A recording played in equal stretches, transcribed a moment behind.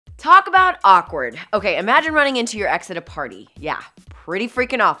Talk about awkward. Okay, imagine running into your ex at a party. Yeah, pretty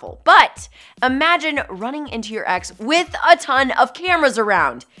freaking awful. But imagine running into your ex with a ton of cameras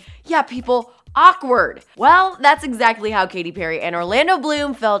around. Yeah, people, awkward. Well, that's exactly how Katy Perry and Orlando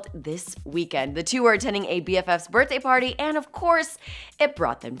Bloom felt this weekend. The two were attending a BFF's birthday party, and of course, it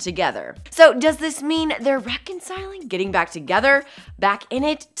brought them together. So does this mean they're reconciling, getting back together, back in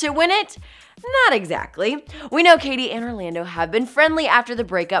it to win it? Not exactly. We know Katy and Orlando have been friendly after the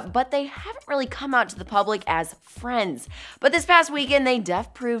breakup, but they haven't really come out to the public as friends. But this past weekend, they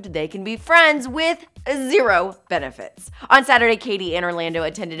proved they can be friends with zero benefits. On Saturday, Katy and Orlando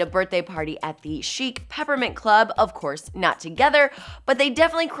attended a birthday party at the chic Peppermint Club. Of course, not together, but they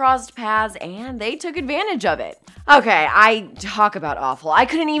definitely crossed paths and they took advantage of it. Okay, I talk about awful. I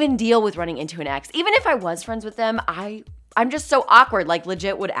couldn't even deal with running into an ex. Even if I was friends with them, I'm just so awkward, like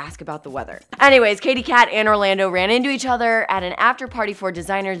legit would ask about the weather. Anyways, Katy Kat and Orlando ran into each other at an after party for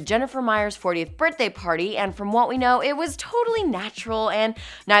designer Jennifer Meyer's 40th birthday party, and from what we know, it was totally natural and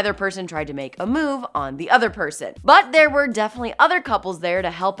neither person tried to make a move on the other person. But there were definitely other couples there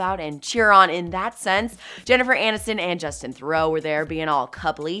to help out and cheer on in that sense. Jennifer Aniston and Justin Theroux were there being all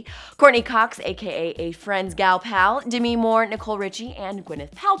coupley. Courtney Cox, aka a Friends gal pal, Demi Moore, Nicole Richie, and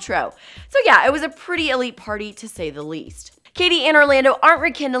Gwyneth Paltrow. So yeah, it was a pretty elite party to say the least. Katy and Orlando aren't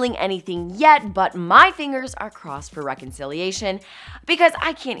rekindling anything yet, but my fingers are crossed for reconciliation because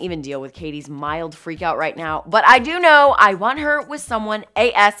I can't even deal with Katy's mild freakout right now, but I do know I want her with someone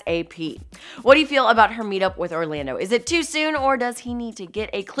ASAP. What do you feel about her meetup with Orlando? Is it too soon or does he need to get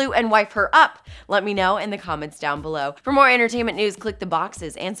a clue and wife her up? Let me know in the comments down below. For more entertainment news, click the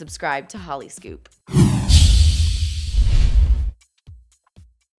boxes and subscribe to Hollyscoop.